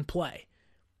broken play,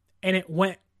 and it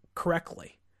went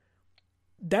correctly.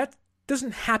 That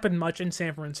doesn't happen much in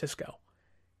San Francisco.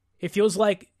 It feels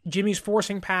like Jimmy's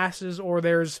forcing passes, or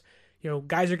there's,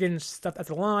 guys are getting stuff at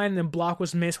the line, and block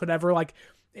was missed, whatever. Like,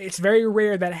 it's very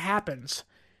rare that happens.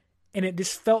 And it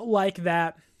just felt like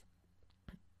that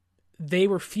they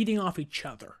were feeding off each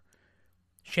other.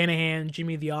 Shanahan,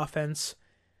 Jimmy, the offense.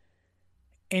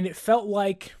 And it felt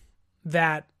like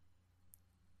that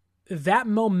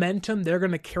momentum they're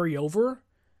going to carry over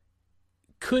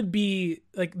could be,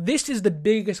 like, this is the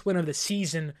biggest win of the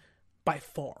season by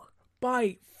far.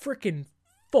 By freaking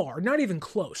far. Not even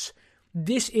close.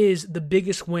 This is the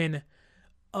biggest win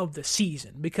of the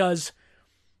season, because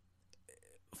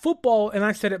football, and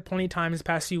I've said it plenty of times the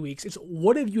past few weeks, it's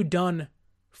what have you done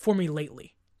for me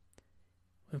lately?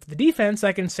 And for the defense,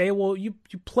 I can say, well, you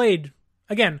played,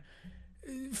 again,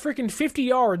 freaking 50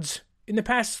 yards in the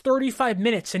past 35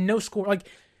 minutes and no score. Like,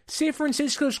 San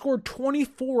Francisco scored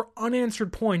 24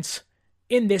 unanswered points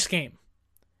in this game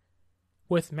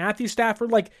with Matthew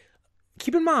Stafford. Like,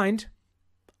 keep in mind,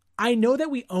 I know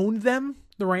that we owned them,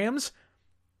 the Rams,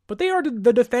 but they are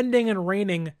the defending and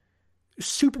reigning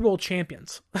Super Bowl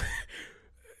champions.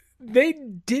 They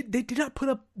didn't put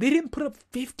up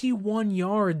 51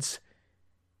 yards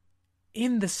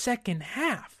in the second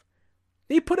half.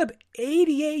 They put up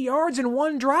 88 yards in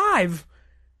one drive.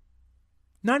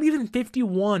 Not even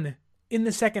 51 in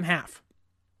the second half.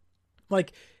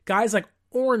 Like, guys like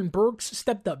Oren Burks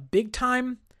stepped up big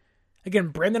time. Again,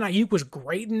 Brandon Ayuk was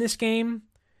great in this game.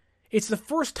 It's the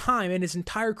first time in his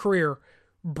entire career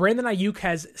Brandon Ayuk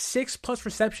has 6+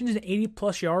 receptions and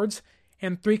 80+ yards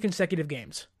in 3 consecutive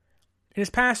games. In his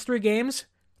past 3 games,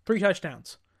 3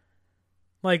 touchdowns.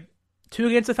 Like, 2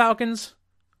 against the Falcons,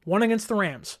 1 against the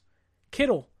Rams.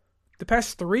 Kittle, the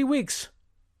past 3 weeks,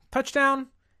 touchdown,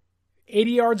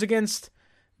 80 yards against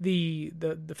the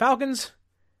Falcons,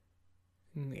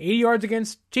 80 yards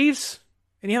against Chiefs,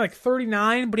 and he had like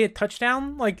 39, but he had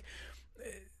touchdown. Like,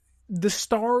 the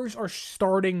stars are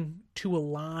starting to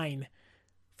align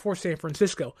for San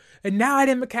Francisco. And now I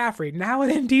didn't McCaffrey, now I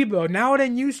didn't Debo, now I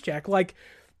didn't Juszczyk. Like,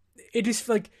 it just,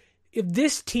 like, if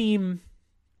this team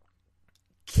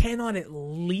cannot at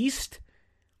least,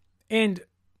 and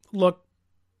look,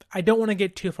 I don't want to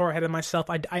get too far ahead of myself.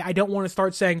 I don't want to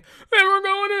start saying, hey, we're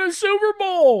going to a Super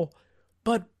Bowl.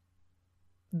 But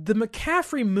the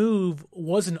McCaffrey move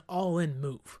was an all-in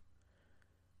move.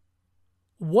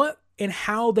 What and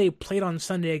how they played on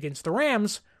Sunday against the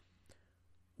Rams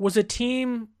was a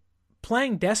team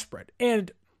playing desperate.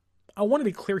 And I want to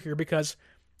be clear here, because,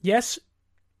 yes,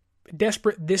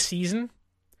 desperate this season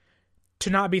to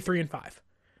not be 3-5.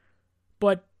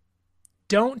 But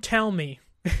don't tell me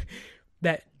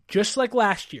that just like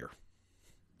last year,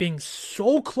 being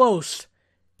so close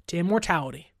to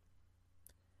immortality,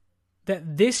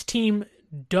 that this team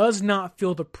does not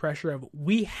feel the pressure of,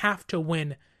 we have to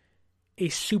win a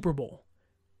Super Bowl.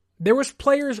 There was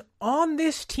players on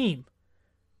this team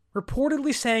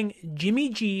reportedly saying Jimmy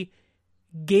G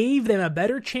gave them a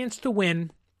better chance to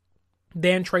win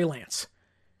than Trey Lance.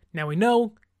 Now we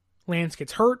know Lance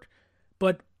gets hurt,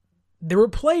 but there were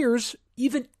players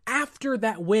even after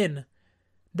that win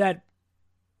that,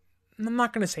 I'm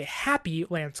not going to say happy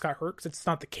Lance got hurt, because it's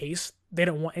not the case. They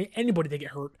don't want anybody to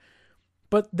get hurt.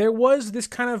 But there was this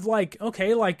kind of like,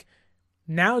 okay, like,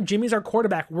 now Jimmy's our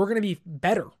quarterback. We're going to be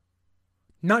better.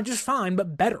 Not just fine,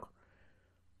 but better.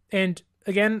 And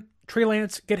again, Trey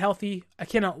Lance, get healthy. I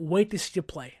cannot wait to see you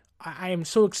play. I am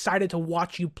so excited to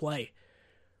watch you play.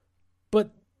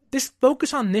 But just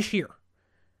focus on this year.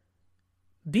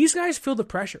 These guys feel the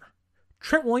pressure.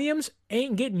 Trent Williams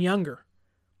ain't getting younger.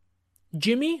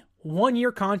 Jimmy,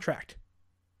 1-year contract.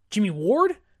 Jimmy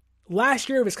Ward, last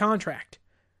year of his contract.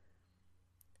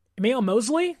 Emmanuel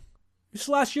Mosley, this is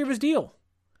the last year of his deal.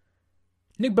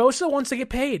 Nick Bosa wants to get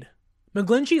paid.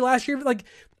 McGlinchey, last year, like,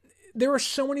 there are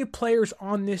so many players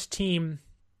on this team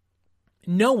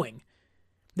knowing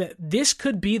that this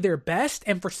could be their best,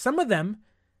 and for some of them,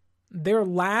 their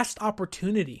last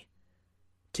opportunity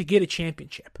to get a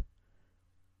championship.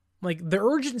 Like, the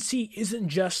urgency isn't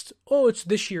just, oh, it's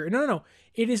this year. No.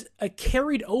 It is a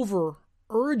carried over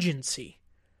urgency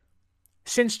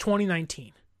since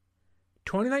 2019.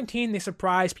 2019, they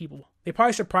surprised people. They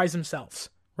probably surprised themselves,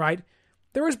 right?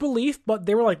 There was belief, but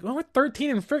they were like, oh, we're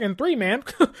 13 and freaking 3, man.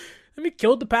 And we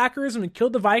killed the Packers and we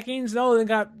killed the Vikings. No, they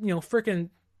got, freaking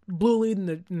blew lead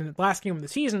in the last game of the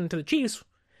season to the Chiefs.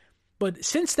 But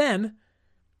since then,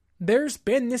 there's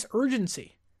been this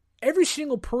urgency. Every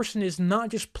single person is not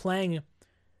just playing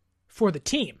for the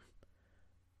team.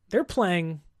 They're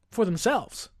playing for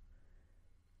themselves.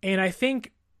 And I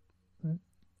think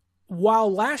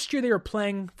while last year they were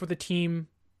playing for the team,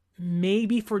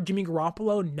 maybe for Jimmy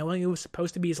Garoppolo, knowing it was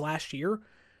supposed to be his last year,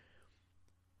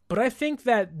 but I think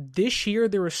that this year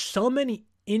there are so many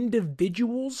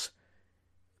individuals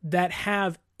that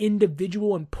have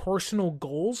individual and personal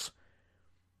goals,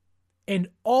 and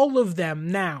all of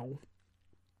them now,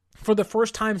 for the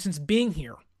first time since being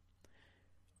here,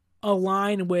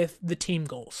 align with the team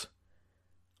goals.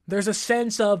 There's a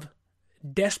sense of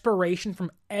desperation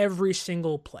from every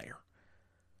single player.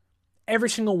 Every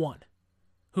single one.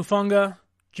 Hufanga,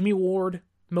 Jimmy Ward,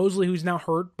 Mosley, who's now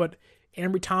hurt, but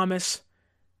Ambry Thomas,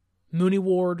 Mooney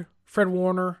Ward, Fred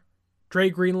Warner, Dre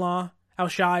Greenlaw,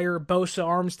 Alshire, Bosa,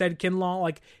 Armstead, Kinlaw,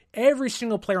 like every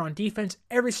single player on defense,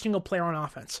 every single player on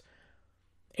offense.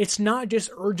 It's not just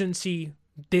urgency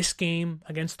this game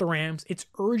against the Rams. It's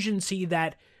urgency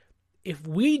that if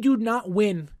we do not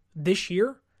win this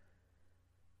year,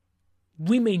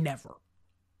 we may never.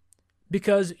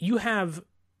 Because you have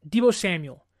Deebo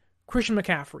Samuel, Christian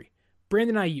McCaffrey,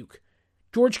 Brandon Ayuk,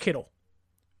 George Kittle.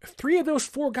 3 of those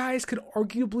 4 guys could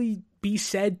arguably be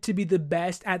said to be the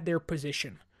best at their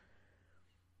position.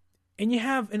 And you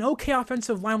have an okay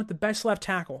offensive line with the best left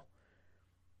tackle.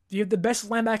 You have the best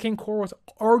linebacking core with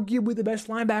arguably the best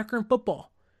linebacker in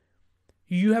football.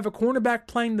 You have a cornerback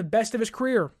playing the best of his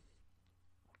career.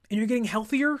 And you're getting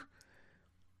healthier.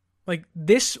 Like,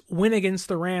 this win against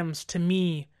the Rams, to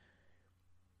me,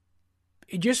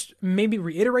 it just maybe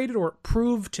reiterated or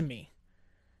proved to me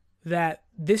that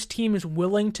this team is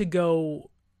willing to go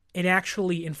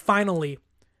and finally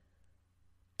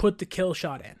put the kill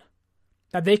shot in.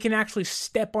 That they can actually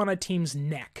step on a team's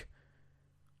neck.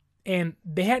 And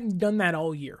they hadn't done that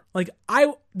all year.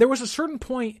 There was a certain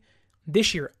point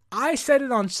this year, I said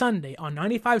it on Sunday on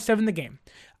 95.7 The Game.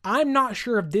 I'm not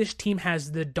sure if this team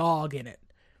has the dog in it.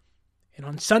 And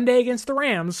on Sunday against the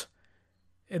Rams,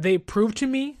 they proved to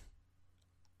me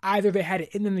either they had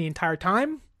it in them the entire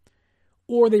time,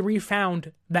 or they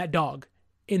refound that dog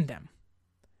in them.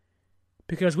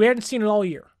 Because we hadn't seen it all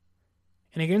year.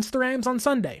 And against the Rams on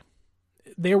Sunday,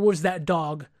 there was that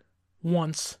dog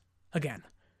once again.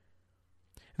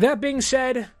 That being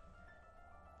said,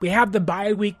 we have the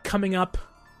bye week coming up.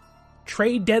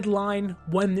 Trade deadline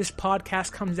when this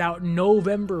podcast comes out,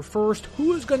 November 1st.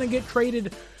 Who is going to get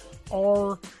traded?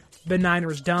 Are the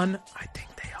Niners done? I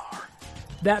think they are.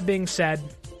 That being said,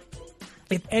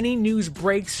 if any news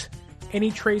breaks, any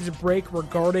trades break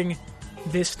regarding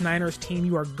this Niners team,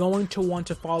 you are going to want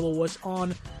to follow us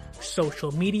on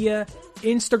social media.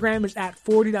 Instagram is at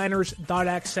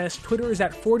 49ers.access. Twitter is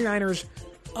at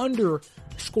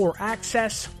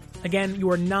 49ers_access. Again, you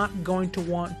are not going to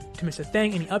want to miss a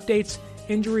thing. Any updates,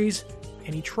 injuries,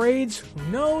 any trades,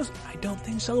 who knows? I don't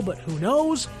think so, but who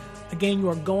knows? Again, you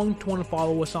are going to want to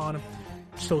follow us on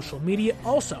social media.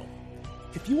 Also,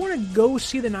 if you want to go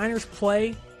see the Niners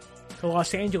play the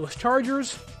Los Angeles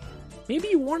Chargers, maybe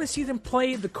you want to see them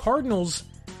play the Cardinals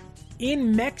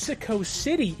in Mexico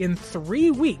City in 3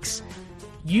 weeks,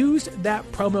 use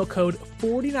that promo code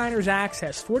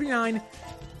 49ERSAccess, 49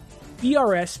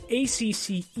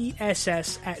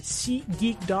 ERSACCESS at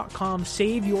SeatGeek.com.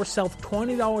 Save yourself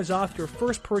 $20 off your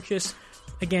first purchase.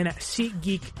 Again, at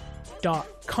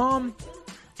SeatGeek.com.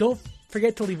 Don't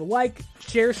forget to leave a like,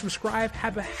 share, subscribe.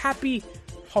 Have a happy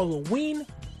Halloween.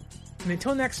 And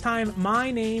until next time, my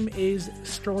name is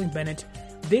Sterling Bennett.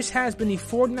 This has been the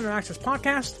 49er Access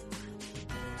Podcast,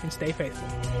 and stay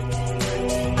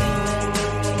faithful.